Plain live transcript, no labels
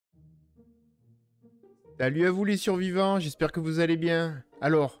Salut à vous les survivants, j'espère que vous allez bien.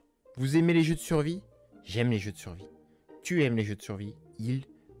 Alors, vous aimez les jeux de survie? J'aime les jeux de survie. Tu aimes les jeux de survie? Il,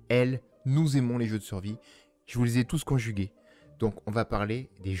 elle, nous aimons les jeux de survie. Je vous les ai tous conjugués. Donc, on va parler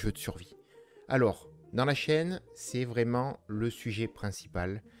des jeux de survie. Alors, dans la chaîne, c'est vraiment le sujet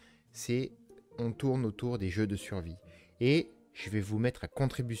principal. On tourne autour des jeux de survie. Et je vais vous mettre à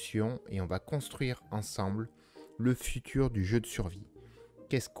contribution et on va construire ensemble le futur du jeu de survie.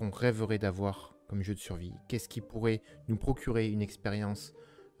 Qu'est-ce qu'on rêverait d'avoir comme jeu de survie? Qu'est-ce qui pourrait nous procurer une expérience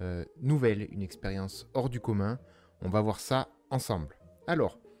nouvelle, une expérience hors du commun? On va voir ça ensemble.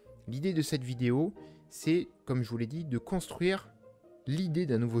 Alors, l'idée de cette vidéo, c'est, comme je vous l'ai dit, de construire l'idée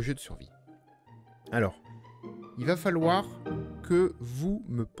d'un nouveau jeu de survie. Alors, il va falloir que vous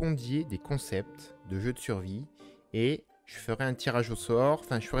me pondiez des concepts de jeu de survie et je ferai un tirage au sort.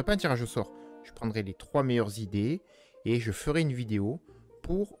 Enfin, je ne ferai pas un tirage au sort. Je prendrai les 3 meilleures idées et je ferai une vidéo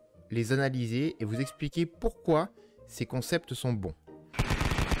pour les analyser et vous expliquer pourquoi ces concepts sont bons.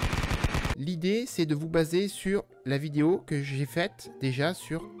 L'idée, c'est de vous baser sur la vidéo que j'ai faite déjà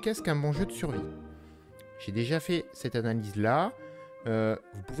sur qu'est-ce qu'un bon jeu de survie. J'ai déjà fait cette analyse-là.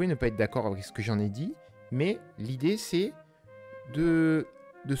 Vous pouvez ne pas être d'accord avec ce que j'en ai dit, mais l'idée, c'est de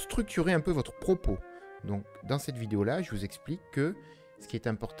structurer un peu votre propos. Donc, dans cette vidéo-là, je vous explique que ce qui est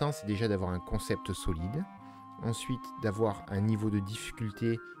important, c'est déjà d'avoir un concept solide. Ensuite, d'avoir un niveau de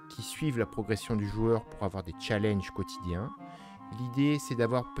difficulté qui suive la progression du joueur pour avoir des challenges quotidiens. L'idée, c'est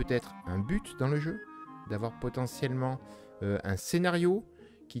d'avoir peut-être un but dans le jeu, d'avoir potentiellement un scénario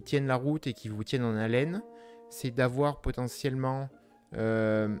qui tienne la route et qui vous tienne en haleine. C'est d'avoir potentiellement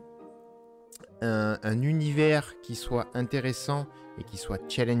un univers qui soit intéressant et qui soit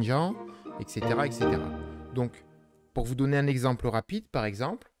challengeant, etc., etc. Donc, pour vous donner un exemple rapide, par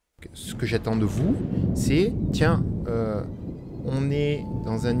exemple, ce que j'attends de vous, c'est, tiens, on est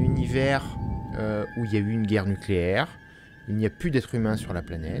dans un univers où il y a eu une guerre nucléaire, il n'y a plus d'êtres humains sur la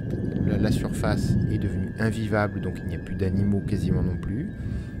planète, la surface est devenue invivable, donc il n'y a plus d'animaux quasiment non plus,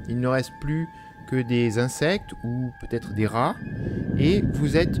 il ne reste plus que des insectes ou peut-être des rats, et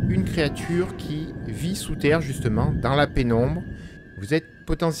vous êtes une créature qui vit sous terre justement, dans la pénombre, vous êtes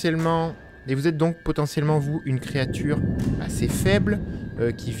donc potentiellement vous une créature assez faible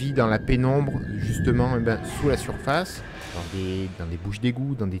qui vit dans la pénombre justement sous la surface, dans des bouches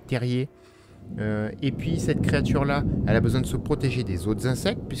d'égout, dans des terriers. Et puis cette créature-là, elle a besoin de se protéger des autres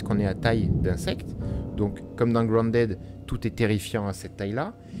insectes puisqu'on est à taille d'insectes. Donc comme dans Grounded, tout est terrifiant à cette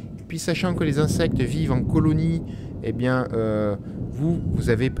taille-là. Et puis sachant que les insectes vivent en colonie, eh bien vous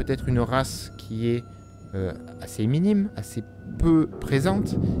avez peut-être une race qui est assez minime, assez peu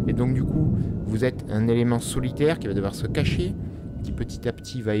présente, et donc du coup vous êtes un élément solitaire qui va devoir se cacher, qui petit à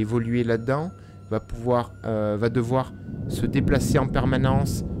petit va évoluer là-dedans, va devoir se déplacer en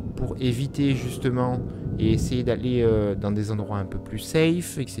permanence pour éviter justement et essayer d'aller dans des endroits un peu plus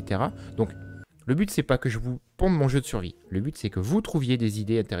safe, etc. Donc le but c'est pas que je vous ponde mon jeu de survie, le but c'est que vous trouviez des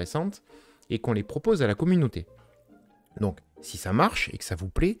idées intéressantes et qu'on les propose à la communauté. Donc si ça marche et que ça vous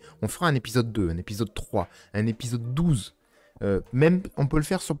plaît, on fera un épisode 2, un épisode 3, un épisode 12. Même, on peut le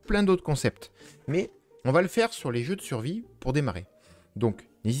faire sur plein d'autres concepts. Mais on va le faire sur les jeux de survie pour démarrer. Donc,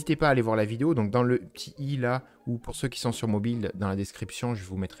 n'hésitez pas à aller voir la vidéo. Donc, dans le petit i là, ou pour ceux qui sont sur mobile, dans la description, je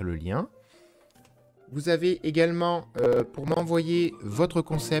vous mettrai le lien. Vous avez également, pour m'envoyer votre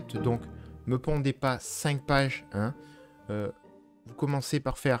concept, donc, me pondez pas 5 pages. Hein, vous commencez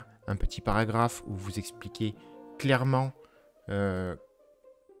par faire un petit paragraphe où vous expliquez clairement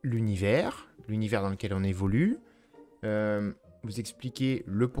l'univers dans lequel on évolue. Vous expliquez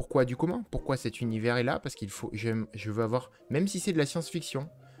le pourquoi du comment, pourquoi cet univers est là, parce qu'il faut, je veux avoir, même si c'est de la science-fiction,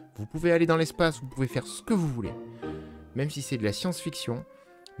 vous pouvez aller dans l'espace, vous pouvez faire ce que vous voulez, même si c'est de la science-fiction,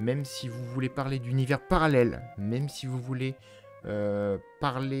 même si vous voulez parler d'univers parallèle, même si vous voulez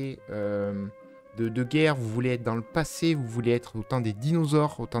parler de guerre, vous voulez être dans le passé, vous voulez être au temps des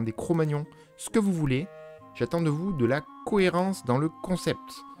dinosaures, au temps des Cro-Magnons, ce que vous voulez, j'attends de vous de la cohérence dans le concept.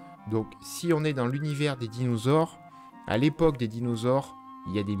 Donc si on est dans l'univers des dinosaures, à l'époque des dinosaures,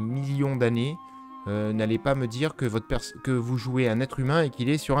 il y a des millions d'années, n'allez pas me dire que vous jouez un être humain et qu'il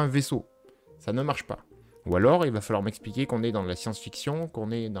est sur un vaisseau. Ça ne marche pas. Ou alors, il va falloir m'expliquer qu'on est dans la science-fiction, qu'on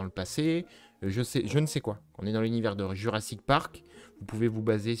est dans le passé, je ne sais quoi. On est dans l'univers de Jurassic Park, vous pouvez vous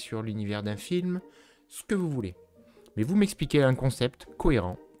baser sur l'univers d'un film, ce que vous voulez. Mais vous m'expliquez un concept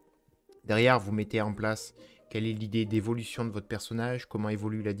cohérent. Derrière, vous mettez en place quelle est l'idée d'évolution de votre personnage, comment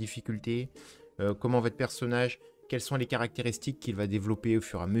évolue la difficulté, comment votre personnage, quelles sont les caractéristiques qu'il va développer au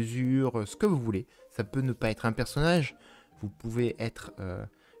fur et à mesure, ce que vous voulez. Ça peut ne pas être un personnage, vous pouvez être,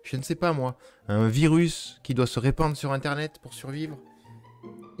 je ne sais pas moi, un virus qui doit se répandre sur Internet pour survivre.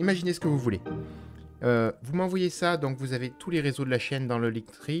 Imaginez ce que vous voulez. Vous m'envoyez ça, donc vous avez tous les réseaux de la chaîne dans le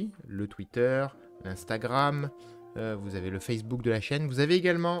Linktree, le Twitter, l'Instagram, vous avez le Facebook de la chaîne. Vous avez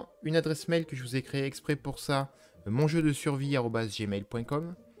également une adresse mail que je vous ai créée exprès pour ça,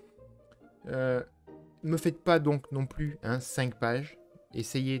 monjeudesurvie@gmail.com. Ne me faites pas donc non plus 5 pages.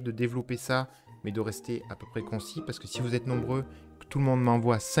 Essayez de développer ça, mais de rester à peu près concis, parce que si vous êtes nombreux, que tout le monde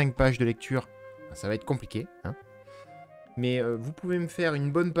m'envoie 5 pages de lecture, ça va être compliqué. Mais vous pouvez me faire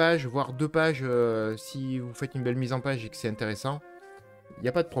une bonne page, voire 2 pages, si vous faites une belle mise en page et que c'est intéressant. Il n'y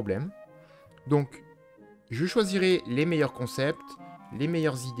a pas de problème. Donc, je choisirai les meilleurs concepts, les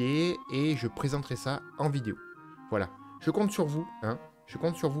meilleures idées, et je présenterai ça en vidéo. Voilà. Je compte sur vous, Je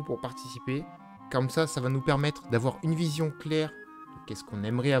compte sur vous pour participer. Comme ça va nous permettre d'avoir une vision claire de qu'est-ce qu'on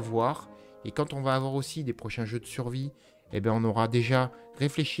aimerait avoir. Et quand on va avoir aussi des prochains jeux de survie, eh bien, on aura déjà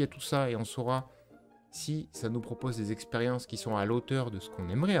réfléchi à tout ça et on saura si ça nous propose des expériences qui sont à la hauteur de ce qu'on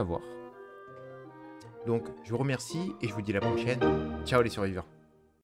aimerait avoir. Donc, je vous remercie et je vous dis à la prochaine. Ciao les survivants.